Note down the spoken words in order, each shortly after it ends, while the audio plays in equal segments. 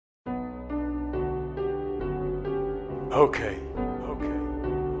Okay.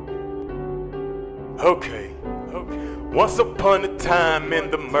 Once upon a time in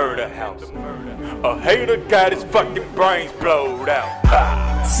the murder house, a hater got his fucking brains blowed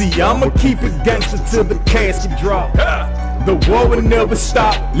out. See, I'ma keep it gangster till the casket drop. The war will never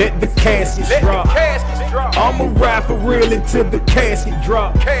stop, let the caskets drop. I'ma ride for real until the casket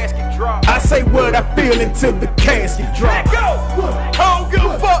drop. I say what I feel until the casket drop. I don't give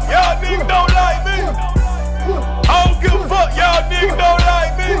a fuck, y'all niggas don't like me. I don't give a fuck, y'all niggas don't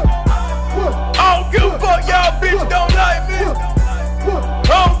like me. I don't give a fuck, y'all bitch don't like me.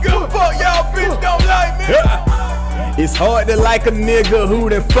 I don't give a fuck, y'all bitch don't like me. It's hard to like a nigga who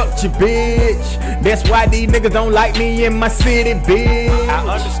done fucked your bitch. That's why these niggas don't like me in my city, bitch.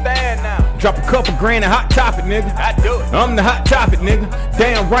 I understand now. Drop a couple grand in Hot Topic, nigga. I do it. I'm the Hot Topic, nigga.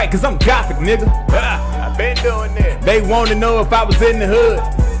 Damn right, cause I'm gothic, nigga. I been doing this. They wanna know if I was in the hood,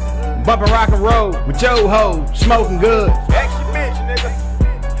 bumpin' rock and roll with your hoe, smoking good. Ask your bitch, nigga.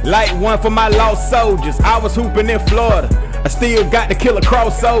 Like one for my lost soldiers. I was hooping in Florida. I still got to kill a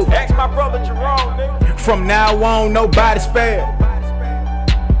crossover. Ask my brother Jerome, nigga. From now on, nobody spared.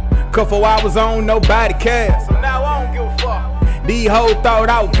 Couple hours on, nobody cares. So now I don't give a fuck. These hoes thought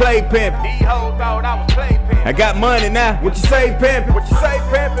I was play pimpin'. These hoes thought I was play pimpin'. I got money now. What you say, pimpin'? What you say,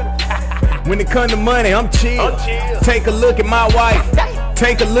 pimpin'? When it come to money, I'm chill. Take a look at my wife.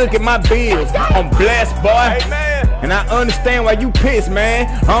 Take a look at my bills. I'm blessed, boy. Hey, man. And I understand why you pissed, man.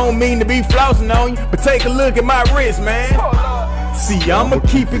 I don't mean to be flossing on you, but take a look at my wrist, man. See, I'ma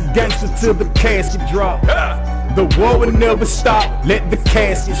keep it gangster till the casket drop. The war will never stop, let the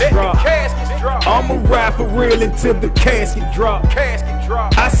caskets drop. I'ma ride for real until the casket drop.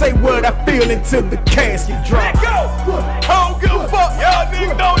 I say what I feel until the casket drop. I don't give a fuck, y'all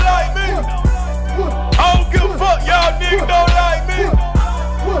niggas don't like me. I don't give a fuck, y'all niggas don't like me.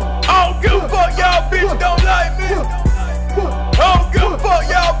 I don't give a fuck, y'all bitch don't like me. I don't give a fuck,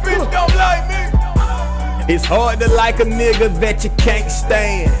 y'all bitch don't like me. It's hard to like a nigga that you can't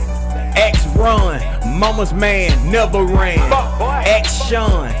stand. X run, mama's man, never ran.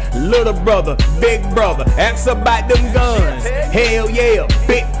 Action, little brother, big brother, ask about them guns. Hell yeah,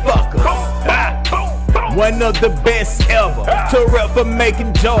 big fuckers. One of the best ever to rap for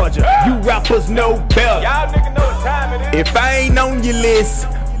Macon, Georgia. You rappers know better. Y'all niggas know what time it is. If I ain't on your list,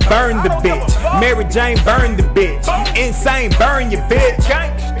 burn the bitch. Mary Jane, burn the bitch. You insane, burn your bitch.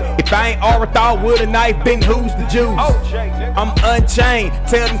 If I ain't Arthur with a knife, then who's the juice? I'm unchained,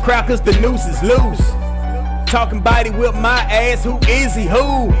 tell them crackers the noose is loose. Talking body whip my ass, who is he,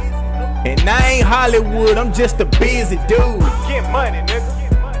 who? And I ain't Hollywood, I'm just a busy dude. Get money, nigga.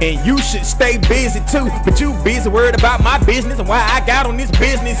 And you should stay busy too, but you busy worried about my business and why I got on this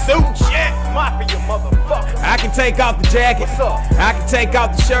business suit. Shit, mafia motherfucker. I can take off the jacket. What's up? I can take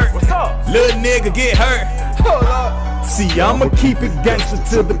off the shirt. What's up? Little nigga get hurt. Hold up. See, I'ma keep it gangster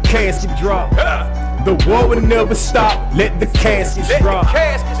till the casket drop. The war will never stop, let the caskets drop.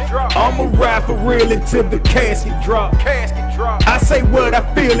 I'ma ride for real until the casket drop. I say what I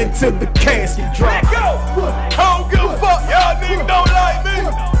feel until the casket drop. I don't give a fuck, y'all niggas don't like me.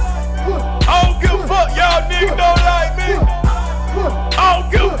 I don't give a fuck, y'all niggas don't like me. I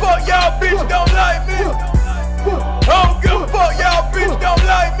don't give a fuck, y'all bitch don't like me. I don't give a fuck, y'all bitch don't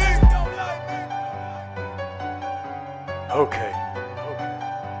like me. Okay.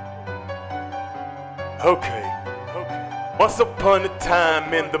 Once upon a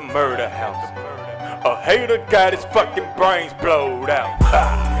time in the murder house, a hater got his fucking brains blowed out.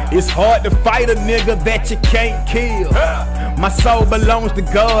 It's hard to fight a nigga that you can't kill. My soul belongs to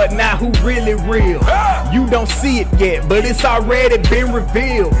God, now who really real? You don't see it yet, but it's already been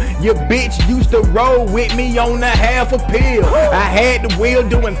revealed. Your bitch used to roll with me on a half a pill. I had the wheel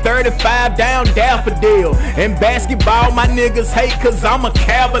doing 35 down daffodil. In basketball, my niggas hate cause I'm a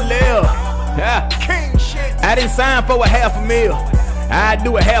cavalier. King shit. I didn't sign for a $500,000. I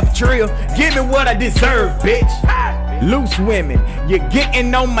do a half trill. Give me what I deserve, bitch. Loose women, you're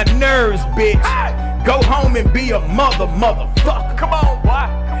getting on my nerves, bitch. Go home and be a motherfucker. Come on,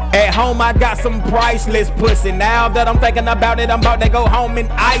 boy. At home I got some priceless pussy. Now that I'm thinking about it, I'm about to go home and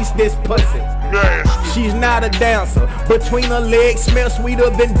ice this pussy. She's not a dancer. Between her legs smell sweeter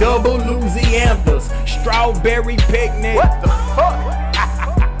than double Louisiana's. Strawberry picnic. What the fuck?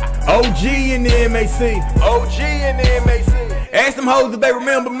 OG in the MAC. OG in the MAC. Ask them hoes if they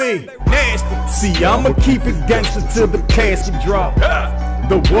remember me. Nasty. See, I'ma keep it gangster till the casket drop.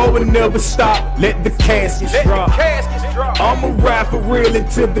 The war will never stop, let the caskets drop. I'ma ride for real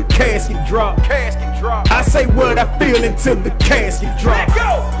until the casket drop. I say what I feel until the casket drop.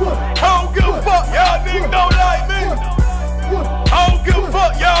 I don't give a fuck, y'all niggas don't like me. I don't give a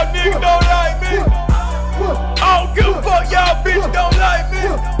fuck, y'all niggas don't like me. I don't give a fuck. bitch don't